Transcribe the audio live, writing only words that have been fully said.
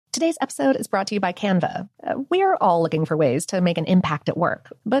Today's episode is brought to you by Canva. We're all looking for ways to make an impact at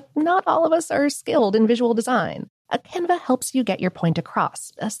work, but not all of us are skilled in visual design. Canva helps you get your point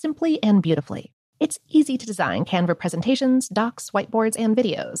across, simply and beautifully. It's easy to design Canva presentations, docs, whiteboards, and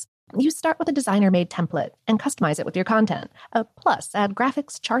videos. You start with a designer-made template and customize it with your content. Plus, add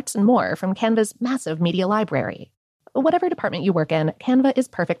graphics, charts, and more from Canva's massive media library. Whatever department you work in, Canva is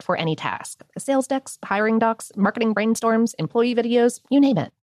perfect for any task. Sales decks, hiring docs, marketing brainstorms, employee videos, you name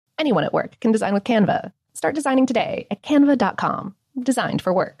it. Anyone at work can design with Canva. Start designing today at canva.com. Designed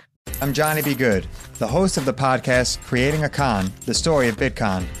for work. I'm Johnny B. Good, the host of the podcast Creating a Con, the story of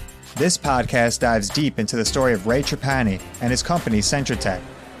Bitcoin. This podcast dives deep into the story of Ray Trapani and his company, Centratech.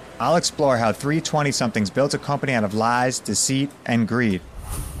 I'll explore how three 20-somethings built a company out of lies, deceit, and greed.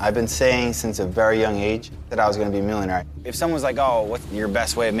 I've been saying since a very young age that I was going to be a millionaire. If someone's like, oh, what's your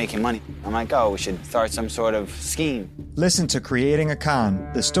best way of making money? I'm like, oh, we should start some sort of scheme. Listen to Creating a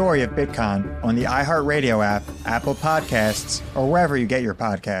Con, the story of Bitcoin on the iHeartRadio app, Apple Podcasts, or wherever you get your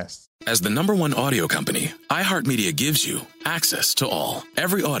podcasts. As the #1 audio company, iHeartMedia gives you access to all.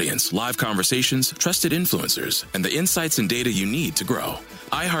 Every audience, live conversations, trusted influencers, and the insights and data you need to grow.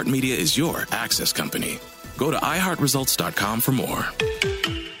 iHeartMedia is your access company. Go to iHeartResults.com for more.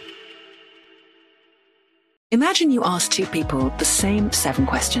 Imagine you ask two people the same 7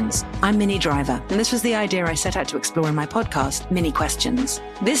 questions. I'm Minnie Driver, and this was the idea I set out to explore in my podcast, Minnie Questions.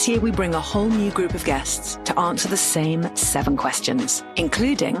 This year, we bring a whole new group of guests to answer the same 7 questions,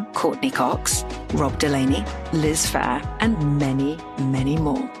 including Courtney Cox, Rob Delaney, Liz Phair, and many, many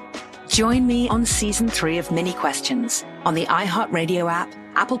more. Join me on Season 3 of Minnie Questions on the iHeartRadio app,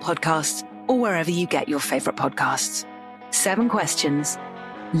 Apple Podcasts, or wherever you get your favorite podcasts. 7 questions,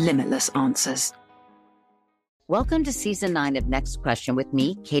 limitless answers. Welcome to Season 9 of Next Question with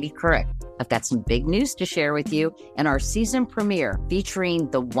me, Katie Couric. I've got some big news to share with you in our season premiere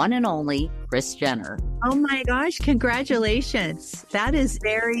featuring the one and only Kris Jenner. Oh my gosh, congratulations. That is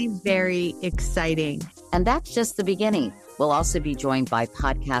very, very exciting. And that's just the beginning. We'll also be joined by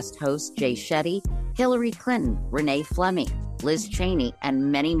podcast host Jay Shetty, Hillary Clinton, Renee Fleming, Liz Cheney,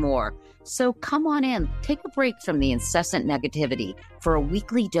 and many more. So come on in, take a break from the incessant negativity for a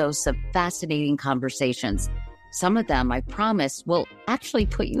weekly dose of fascinating conversations. Some of them, I promise, will actually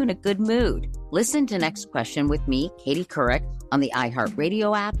put you in a good mood. Listen to Next Question with me, Katie Couric, on the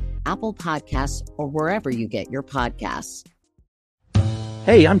iHeartRadio app, Apple Podcasts, or wherever you get your podcasts.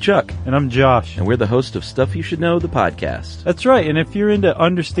 Hey, I'm Chuck. And I'm Josh. And we're the host of Stuff You Should Know, the podcast. That's right. And if you're into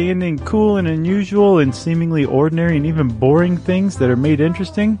understanding cool and unusual and seemingly ordinary and even boring things that are made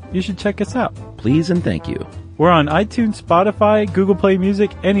interesting, you should check us out. Please and thank you. We're on iTunes, Spotify, Google Play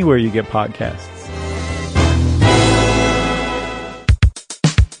Music, anywhere you get podcasts.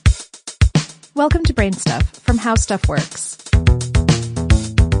 Welcome to Brain Stuff from How Stuff Works.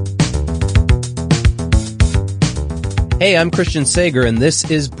 Hey, I'm Christian Sager, and this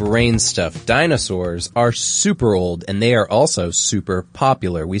is Brain Stuff. Dinosaurs are super old, and they are also super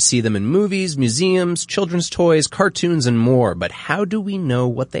popular. We see them in movies, museums, children's toys, cartoons, and more. But how do we know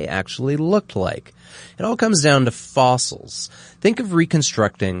what they actually looked like? It all comes down to fossils. Think of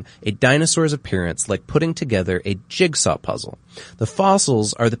reconstructing a dinosaur's appearance like putting together a jigsaw puzzle. The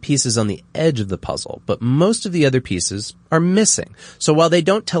fossils are the pieces on the edge of the puzzle, but most of the other pieces are missing. So while they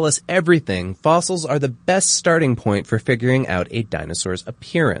don't tell us everything, fossils are the best starting point for figuring out a dinosaur's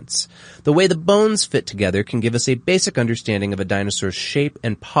appearance. The way the bones fit together can give us a basic understanding of a dinosaur's shape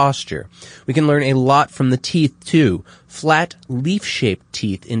and posture. We can learn a lot from the teeth, too. Flat, leaf-shaped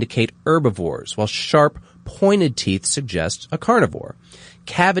teeth indicate herbivores, while sharp, pointed teeth suggest a carnivore.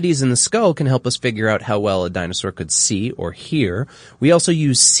 Cavities in the skull can help us figure out how well a dinosaur could see or hear. We also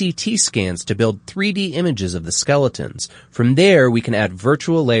use CT scans to build 3D images of the skeletons. From there, we can add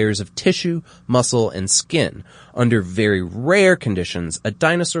virtual layers of tissue, muscle, and skin. Under very rare conditions, a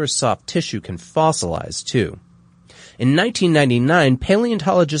dinosaur's soft tissue can fossilize, too. In 1999,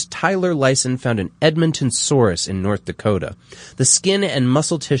 paleontologist Tyler Lyson found an Edmontonsaurus in North Dakota. The skin and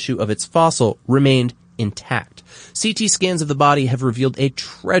muscle tissue of its fossil remained intact. CT scans of the body have revealed a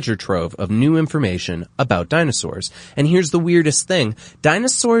treasure trove of new information about dinosaurs. And here's the weirdest thing.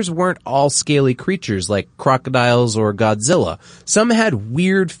 Dinosaurs weren't all scaly creatures like crocodiles or Godzilla. Some had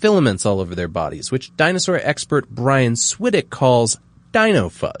weird filaments all over their bodies, which dinosaur expert Brian Swiddick calls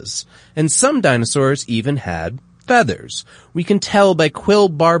dinofuzz. And some dinosaurs even had feathers. We can tell by quill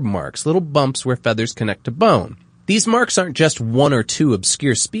barb marks, little bumps where feathers connect to bone. These marks aren't just one or two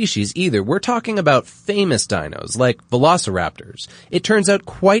obscure species either. We're talking about famous dinos, like velociraptors. It turns out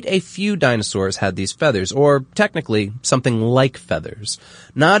quite a few dinosaurs had these feathers, or technically, something like feathers.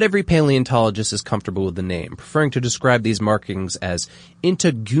 Not every paleontologist is comfortable with the name, preferring to describe these markings as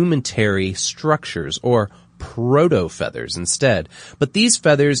integumentary structures, or proto-feathers instead. But these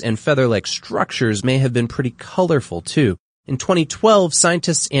feathers and feather-like structures may have been pretty colorful too. In 2012,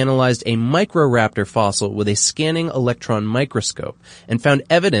 scientists analyzed a Microraptor fossil with a scanning electron microscope and found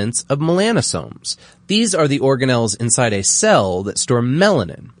evidence of melanosomes. These are the organelles inside a cell that store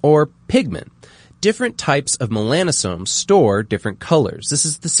melanin, or pigment. Different types of melanosomes store different colors. This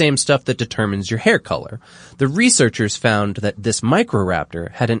is the same stuff that determines your hair color. The researchers found that this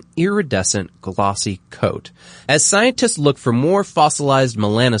Microraptor had an iridescent, glossy coat. As scientists look for more fossilized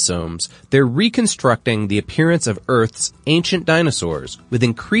melanosomes, they're reconstructing the appearance of Earth's ancient dinosaurs with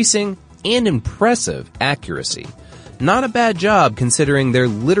increasing and impressive accuracy. Not a bad job considering they're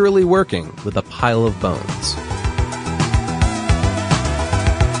literally working with a pile of bones.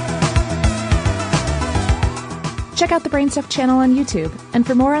 Check out the Brainstuff channel on YouTube, and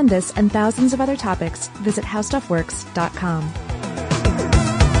for more on this and thousands of other topics, visit howstuffworks.com.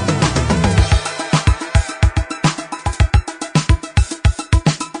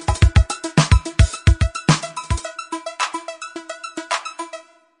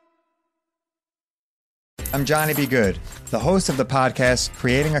 I'm Johnny B. Good, the host of the podcast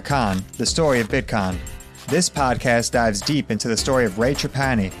Creating a Con, the story of Bitcon. This podcast dives deep into the story of Ray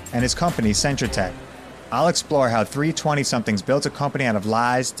Trapani and his company Centratech. I'll explore how three 20-somethings built a company out of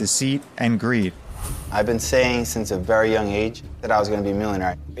lies, deceit, and greed. I've been saying since a very young age that I was going to be a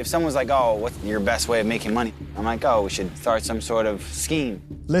millionaire. If someone's like, oh, what's your best way of making money? I'm like, oh, we should start some sort of scheme.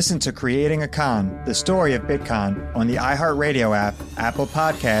 Listen to Creating a Con, the story of Bitcon, on the iHeartRadio app, Apple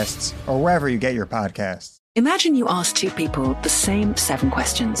Podcasts, or wherever you get your podcasts. Imagine you ask two people the same 7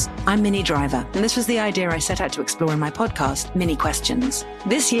 questions. I'm Minnie Driver, and this was the idea I set out to explore in my podcast, Mini Questions.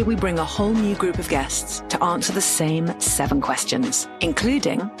 This year, we bring a whole new group of guests to answer the same 7 questions,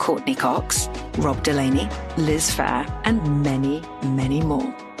 including Courtney Cox, Rob Delaney, Liz Phair, and many, many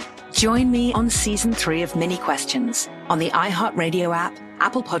more. Join me on Season 3 of Mini Questions on the iHeartRadio app,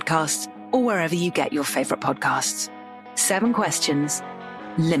 Apple Podcasts, or wherever you get your favorite podcasts. 7 questions,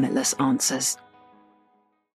 limitless answers.